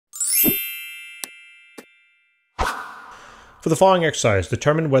For the following exercise,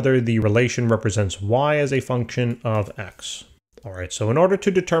 determine whether the relation represents y as a function of x. All right, so in order to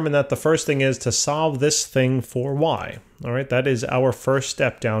determine that, the first thing is to solve this thing for y. All right, that is our first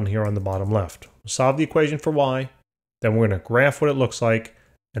step down here on the bottom left. Solve the equation for y, then we're going to graph what it looks like,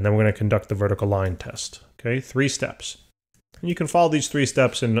 and then we're going to conduct the vertical line test. Okay, 3 steps. And you can follow these 3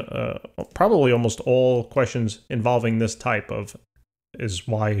 steps in probably almost all questions involving this type of is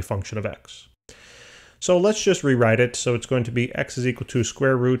y a function of x. So let's just rewrite it. So it's going to be x is equal to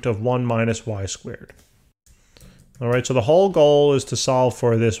square root of 1 minus y squared. All right, so the whole goal is to solve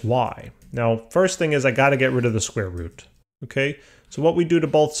for this y. Now, first thing is I got to get rid of the square root. Okay, so what we do to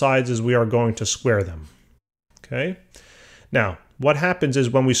both sides is we are going to square them. Okay, now what happens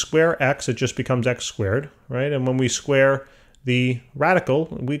is when we square x, it just becomes x squared, right? And when we square the radical,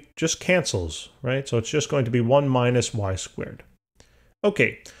 we just cancels, right? So it's just going to be 1 minus y squared.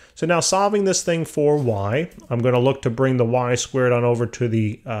 Okay, so now solving this thing for y, I'm going to look to bring the y squared on over to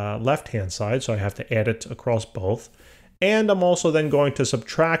the left-hand side, so I have to add it across both. And I'm also then going to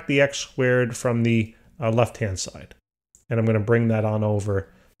subtract the x squared from the left-hand side. And I'm going to bring that on over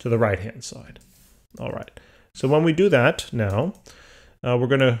to the right-hand side. All right, so when we do that now, we're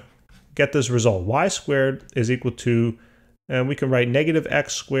going to get this result. Y squared is equal to, and we can write negative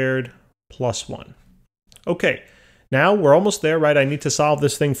x squared plus 1. Okay. Now we're almost there, right? I need to solve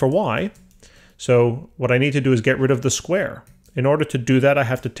this thing for y. So what I need to do is get rid of the square. In order to do that, I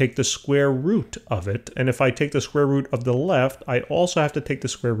have to take the square root of it. And if I take the square root of the left, I also have to take the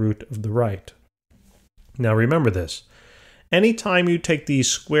square root of the right. Now remember this. Anytime you take the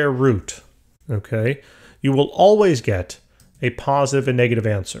square root, okay, you will always get a positive and negative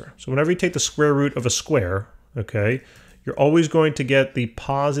answer. So whenever you take the square root of a square, okay, you're always going to get the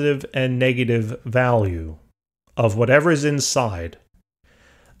positive and negative value of whatever is inside.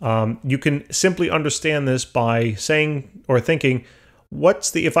 You can simply understand this by saying or thinking,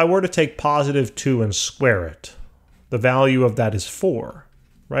 if I were to take positive 2 and square it, the value of that is 4,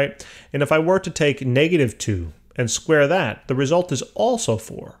 right? And if I were to take negative 2 and square that, the result is also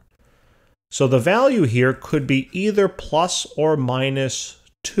 4. So the value here could be either plus or minus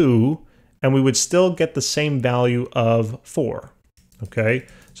 2, and we would still get the same value of 4, okay?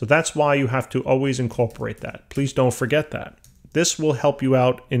 So that's why you have to always incorporate that. Please don't forget that. This will help you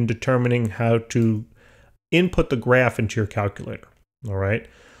out in determining how to input the graph into your calculator. All right.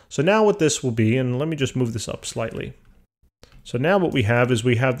 So now what this will be, and let me just move this up slightly. So now what we have is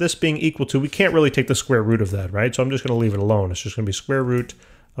we have this being equal to, we can't really take the square root of that, right? So I'm just going to leave it alone. It's just going to be square root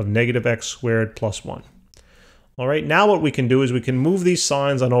of negative x squared plus 1. All right. Now what we can do is we can move these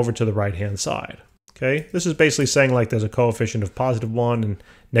signs on over to the right-hand side. Okay, this is basically saying like there's a coefficient of positive 1 and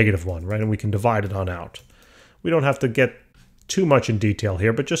negative 1, right? And we can divide it on out. We don't have to get too much in detail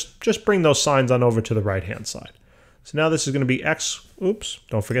here, but just bring those signs on over to the right-hand side. So now this is going to be x, oops,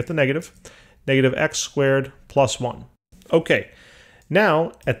 don't forget the negative x squared plus 1. Okay,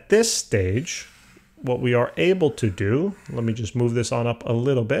 now at this stage, what we are able to do, let me just move this on up a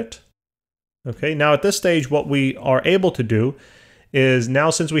little bit. Okay, now at this stage, what we are able to do is now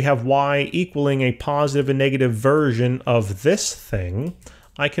since we have y equaling a positive and negative version of this thing,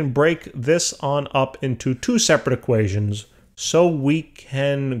 I can break this on up into 2 separate equations so we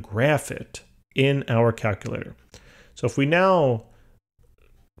can graph it in our calculator. So if we now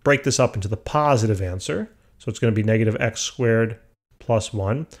break this up into the positive answer, so it's going to be negative x squared plus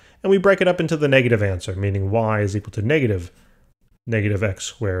 1, and we break it up into the negative answer, meaning y is equal to negative x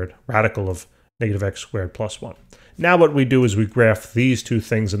squared, radical of negative x squared plus 1. Now what we do is we graph these 2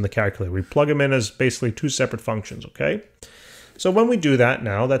 things in the calculator. We plug them in as basically 2 separate functions, okay? So when we do that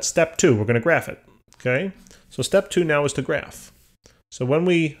now, that's step 2. We're going to graph it, okay? So step 2 now is to graph. So when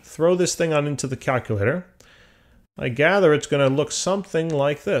we throw this thing on into the calculator, I gather it's going to look something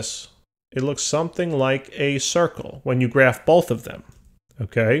like this. It looks something like a circle when you graph both of them,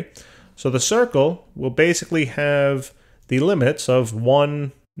 okay? So the circle will basically have the limits of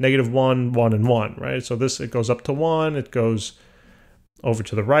 1, negative 1, 1, and 1, right? So this, it goes up to 1, it goes over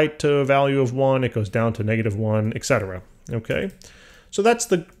to the right to a value of 1, it goes down to negative 1, etc. Okay? So that's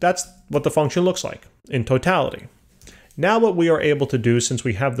what the function looks like in totality. Now what we are able to do, since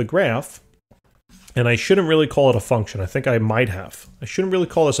we have the graph, and I shouldn't really call it a function, I think I might have. I shouldn't really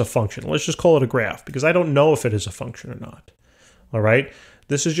call this a function. Let's just call it a graph, because I don't know if it is a function or not. All right?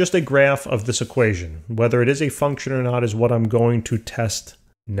 This is just a graph of this equation. Whether it is a function or not is what I'm going to test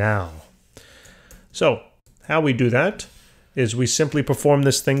now. So how we do that is we simply perform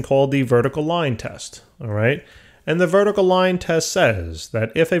this thing called the vertical line test. All right. And the vertical line test says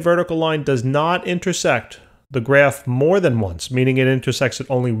that if a vertical line does not intersect the graph more than once, meaning it intersects it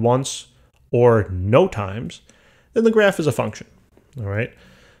only once or no times, then the graph is a function. All right.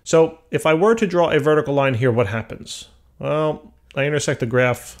 So if I were to draw a vertical line here, what happens? Well, I intersect the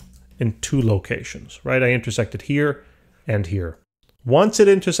graph in two locations, right? I intersect it here and here. Once it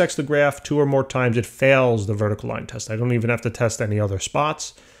intersects the graph 2 or more times, it fails the vertical line test. I don't even have to test any other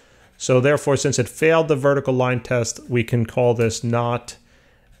spots. So therefore, since it failed the vertical line test, we can call this not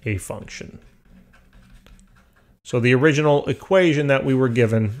a function. So the original equation that we were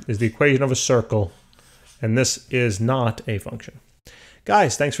given is the equation of a circle, and this is not a function.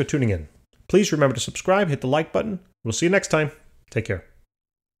 Guys, thanks for tuning in. Please remember to subscribe, hit the like button. We'll see you next time. Take care.